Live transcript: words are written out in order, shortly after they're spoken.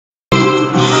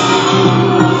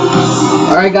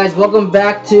Alright guys, welcome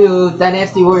back to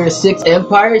Dynasty Warriors 6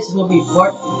 Empires. This will be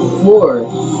part 4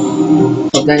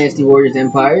 of Dynasty Warriors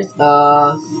Empires.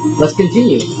 Let's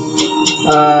continue.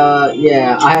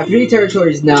 Yeah, I have 3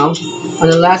 territories now. On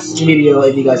the last video,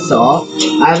 if you guys saw,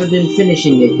 I haven't been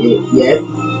finishing it yet.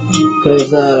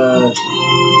 Because,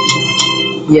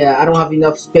 yeah, I don't have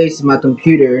enough space in my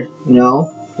computer, you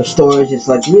know. The storage is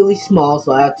like really small,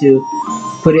 so I have to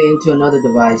put it into another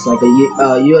device, like a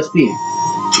USB.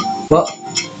 Well,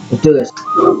 let's do this.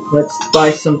 Let's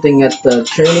buy something at the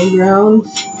training grounds.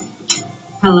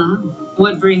 Hello.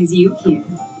 What brings you here?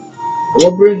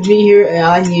 What brings me here?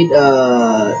 I need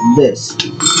this.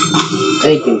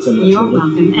 Thank you so much. You're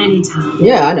welcome anytime.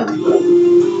 Yeah, I know.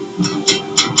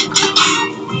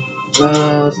 I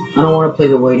don't want to play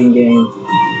the waiting game.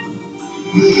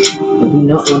 I do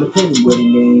not want to play the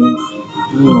waiting game.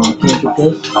 No, I can't get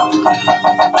this.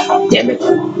 Damn it.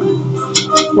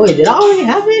 Wait, did I already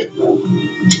have it?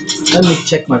 Let me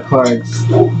check my cards.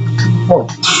 Oh.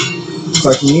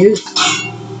 Cards in use.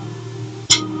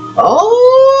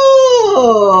 Oh,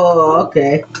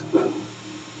 okay.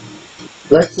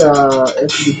 Let's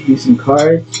do some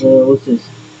cards. What's this?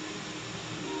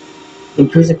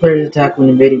 Increase the player's attack when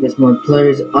invading this mode.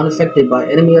 Players unaffected by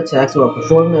enemy attacks or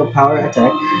performing a power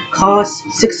attack costs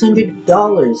 $600.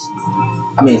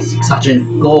 I mean,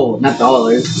 600 gold, not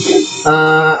dollars.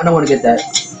 I don't want to get that.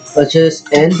 Let's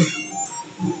just end.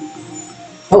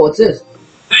 Oh, what's this?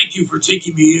 Thank you for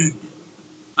taking me in.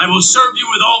 I will serve you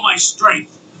with all my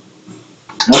strength.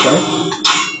 Okay.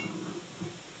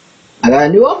 I got a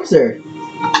new officer.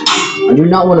 I do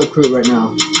not want to recruit right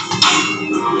now.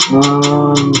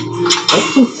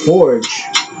 Let's do forge.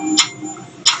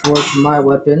 Forge my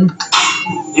weapon.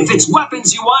 If it's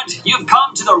weapons you want, you've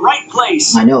come to the right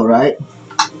place. I know, right?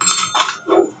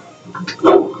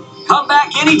 Come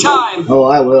back anytime. Oh,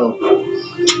 I will.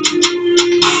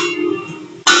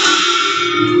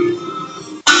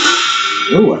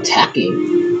 Ooh, attacking.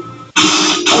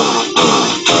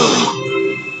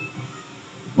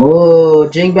 Oh,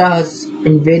 Jingbao has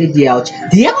invaded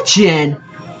Diao-Chen.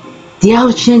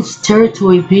 Diao-Chen's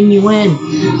territory, Ping Yuan.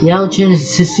 Diao-Chen has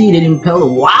succeeded in Pella.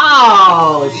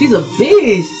 Wow, she's a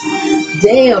beast.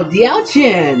 Damn,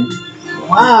 Diao-Chen.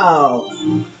 Wow.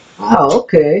 Wow,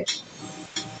 okay.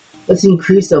 Let's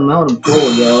increase the amount of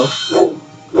gold, yo.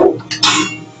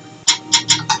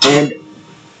 And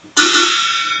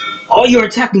oh, you're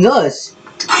attacking us.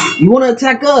 You want to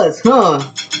attack us, huh?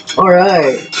 All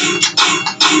right.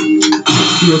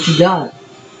 See what you got.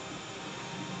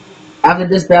 After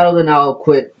this battle, then I'll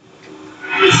quit.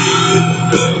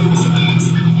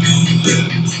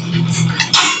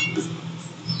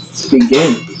 Let's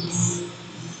begin.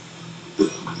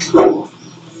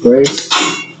 Grace,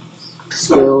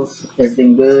 skills,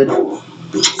 everything good.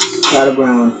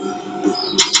 Battleground.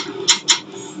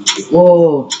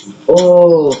 Whoa,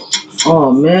 oh,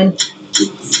 oh man,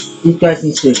 these guys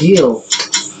need to heal.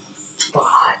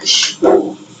 Fudge.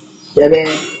 Damn it.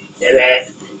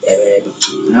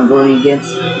 I'm going against.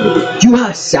 You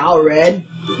have Sao Red,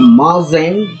 Ma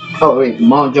Zhang, oh wait,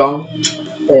 Ma Zhang,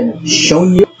 and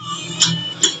Shonyu.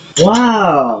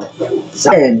 Wow,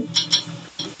 and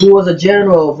who was a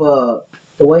general of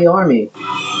the Wei Army.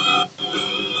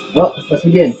 Well, let's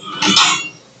begin.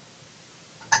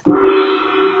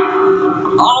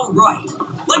 All right,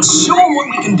 let's show them what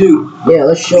we can do. Yeah,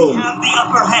 let's show them. We have the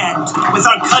upper hand. With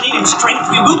our cunning and strength,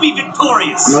 we will be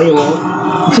victorious. No, you won't.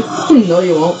 No,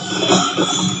 you won't.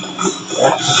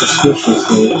 That's suspicious,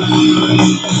 dude.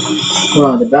 Hold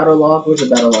on, the battle log? Where's the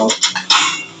battle log?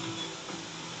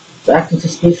 Acting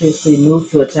suspiciously, move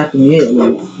to attack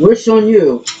immediately. Where's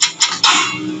Shonyu?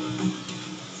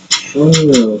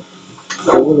 Shonyu.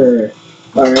 Over there.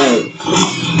 Alright.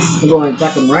 I'm going to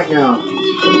attack him right now.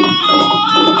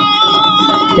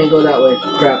 Can't go that way.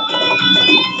 Crap.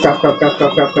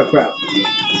 Crap.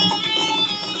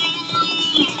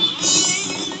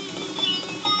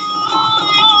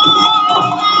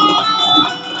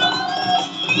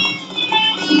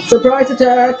 Surprise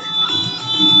attack!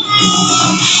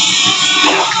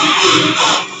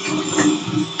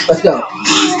 Let's go.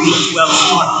 Well,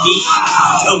 smart me.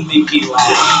 Don't make me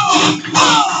laugh.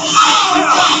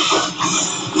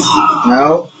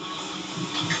 No.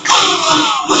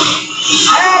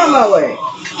 Out of my way!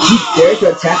 You dare to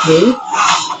attack me?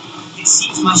 It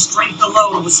seems my strength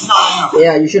alone was not enough.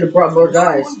 Yeah, you should have brought more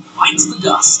guys. Bites the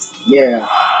dust. Yeah.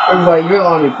 Everybody, your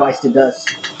army bites the dust.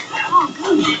 Oh,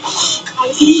 good. I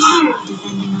was getting tired of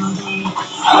defending all day.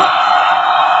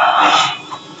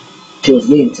 She was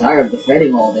getting tired of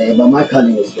defending all day, but my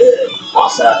cunning is good.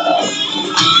 Awesome.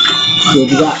 See what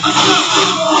you got.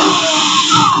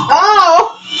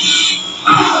 Oh!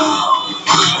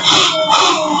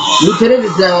 Lieutenant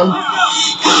is down.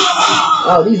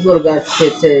 Oh, these little guys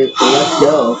can say, let's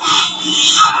go.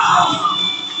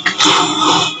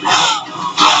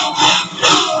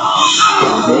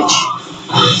 Damn, bitch.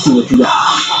 Let's see what you got.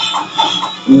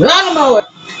 Run him over!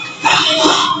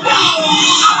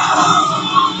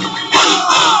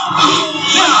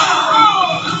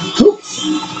 Oops.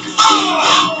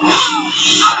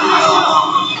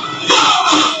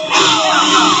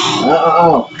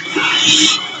 Uh-oh.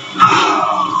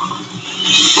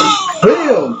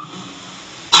 Boom!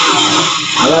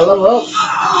 I gotta level up.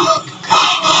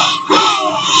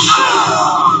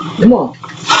 Come on.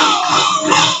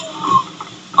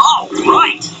 All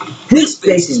right. This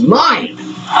space is mine.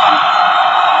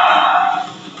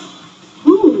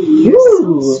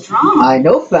 Ooh, strong. I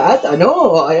know, Fat. I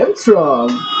know. I am strong.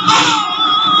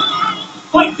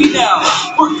 Fight me now,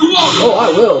 or go on. Oh,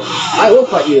 I will. I will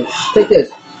fight you. Take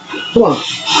this. Come on.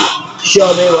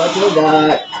 Show me what you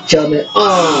got. Show me.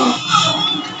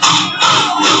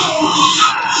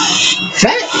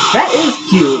 Fat is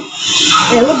cute.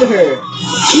 Hey, look at her.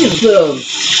 She's little.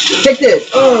 Take this.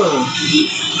 Come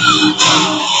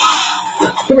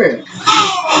here.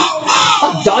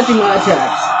 I'm dodging my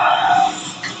attacks.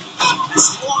 As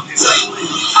long as I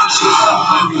live, I shall have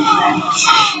my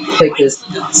revenge. Take this. The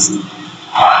dust.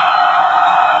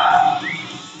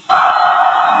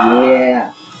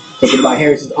 Yeah. Taken by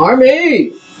Harris's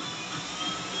army.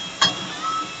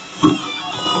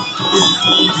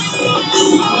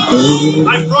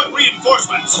 I brought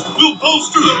reinforcements. We'll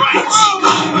bolster the ranks.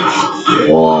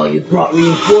 Oh, you brought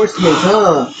reinforcements,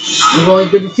 huh? I'm going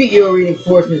to defeat your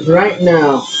reinforcements right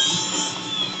now.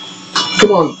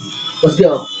 Come on, let's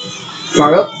go.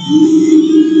 Fire up.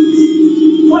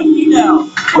 Fight me now.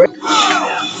 Break.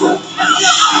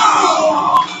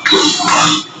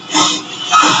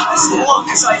 As long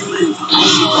as I live, I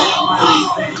shall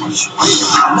have my revenge.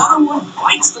 Another one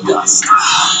bites the dust.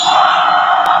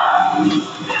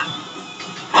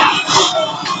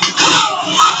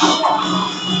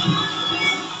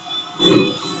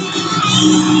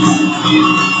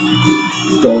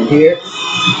 Go in here.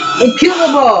 And kill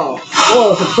them all!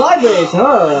 Oh, supply base,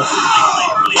 huh?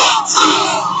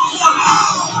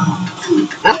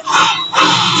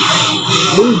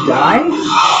 Did he die?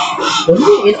 Was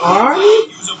he in our army?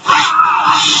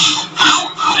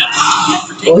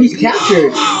 Oh, he's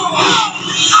captured.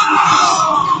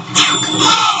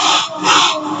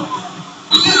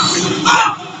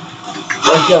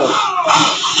 Let's go.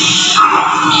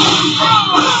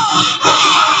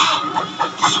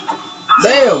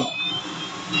 Bam!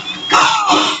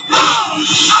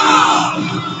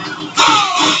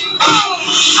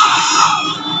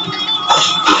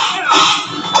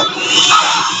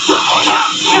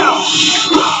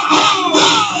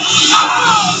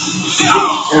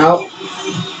 Out.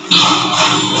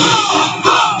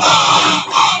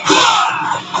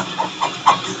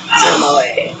 Out of my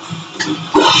way.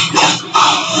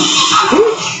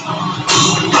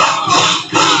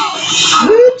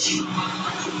 Bitch.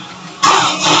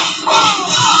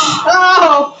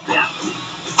 Oh!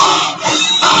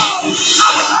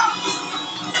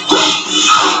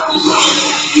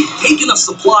 We've taken a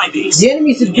supply base. The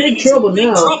enemy's in big trouble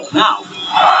now.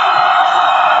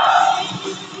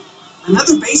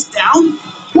 Another base down?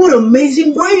 What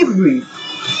amazing bravery!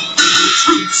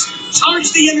 Troops,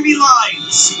 charge the enemy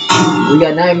lines! We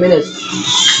got 9 minutes.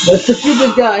 Let's defeat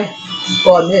this guy.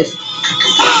 Oh, I missed.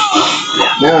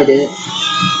 No, I didn't.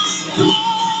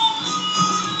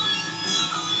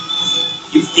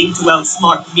 You think to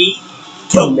outsmart me?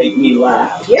 Don't make me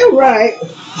laugh. Yeah, right.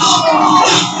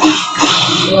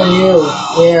 On you.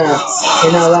 Yeah.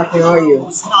 You're not laughing, are you?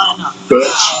 It's not enough.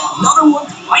 Bitch. Another one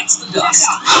bites the dust.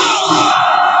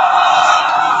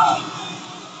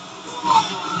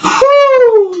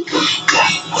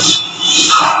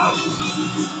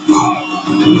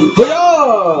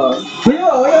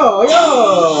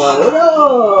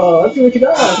 Let's see what you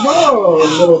got. Come on,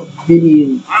 little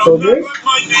bitty I'll soldier. not let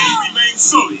my name remain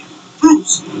sullied.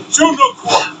 Troops, show no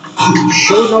quarter.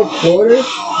 Show no quarters?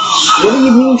 What do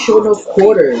you mean show no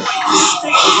quarters?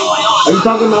 Are you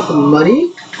talking about the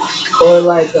money? Or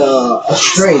like a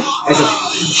strength? Like a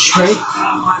strength?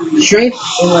 Strength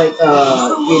in like,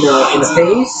 you know, in the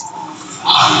face?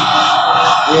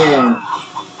 Man.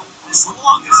 As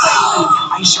long as I live,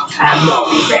 I shall Have no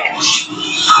revenge.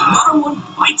 Another one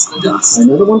bites the dust.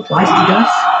 Another one bites the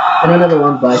dust? And another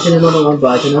one bites, and another one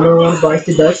bites, and another one bites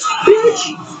the dust.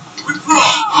 Bitch!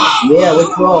 Yeah,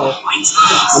 withdrawal.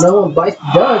 Another one bites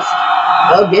the dust.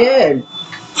 Again.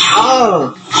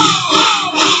 Oh.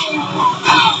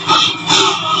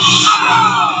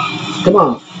 Come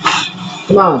on.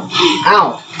 Come on.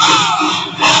 Ow.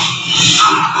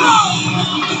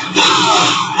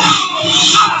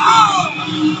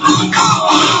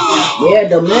 Yeah,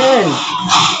 the man.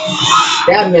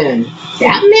 That man.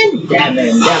 That man? That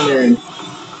man. That man.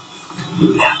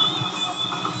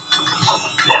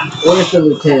 Where's the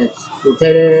lieutenants?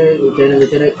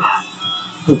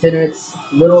 Lieutenants.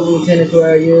 Little lieutenants,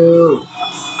 where are you?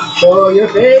 Show your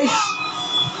face.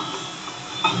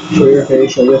 Show your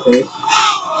face. Show your face.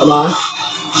 Come on.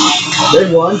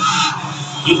 There's one.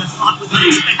 Even fought with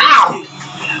unexpected. Ow!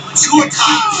 It's your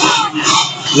time.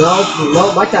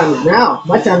 No, my time is now.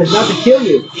 My time is not to kill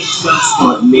you.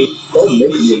 Don't make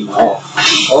me laugh.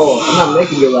 Oh, I'm not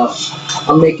making you laugh.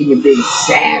 I'm making you big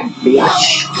sad,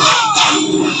 bitch.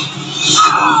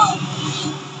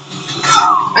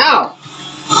 Ow!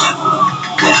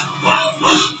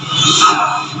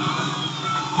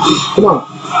 Come on.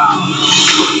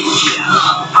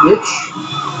 Bitch.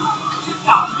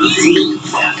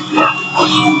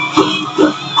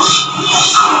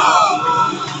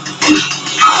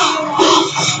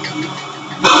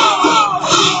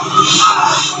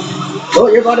 Oh,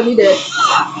 you're about to be dead.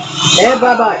 And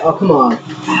bye-bye. Oh, come on.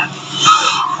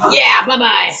 Yeah,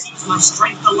 bye-bye. Seems my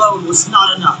strength alone was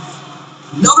not enough.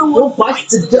 Another one Don't bite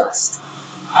the dust.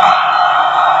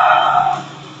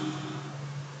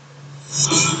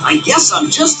 I guess I'm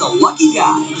just a lucky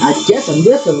guy. I guess I'm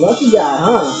just a lucky guy,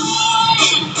 huh?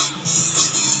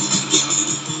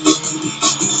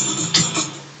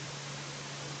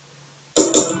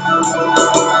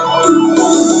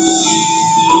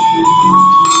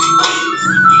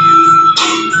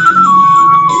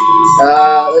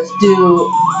 Let's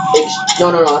do. No, I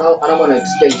don't want to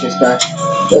exchange this guy.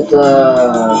 Let's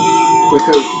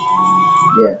recruit.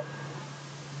 Yeah.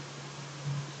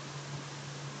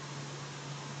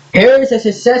 Harris has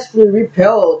successfully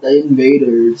repelled the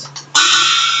invaders.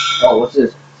 Oh, what's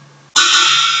this?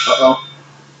 Uh-oh.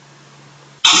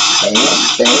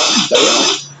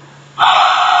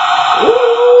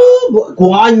 Ooh,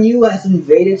 Guan Yu has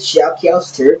invaded Xiao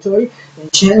Qiao's territory,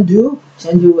 and Chengdu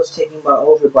was taken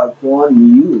over by Guan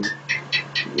Yu.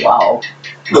 Wow.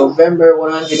 November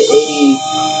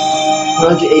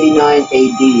 189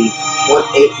 AD.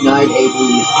 189 AD.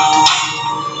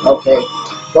 Okay.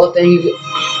 Well, thank you.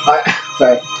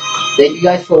 Sorry. Thank you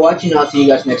guys for watching. I'll see you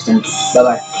guys next time. Bye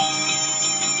bye.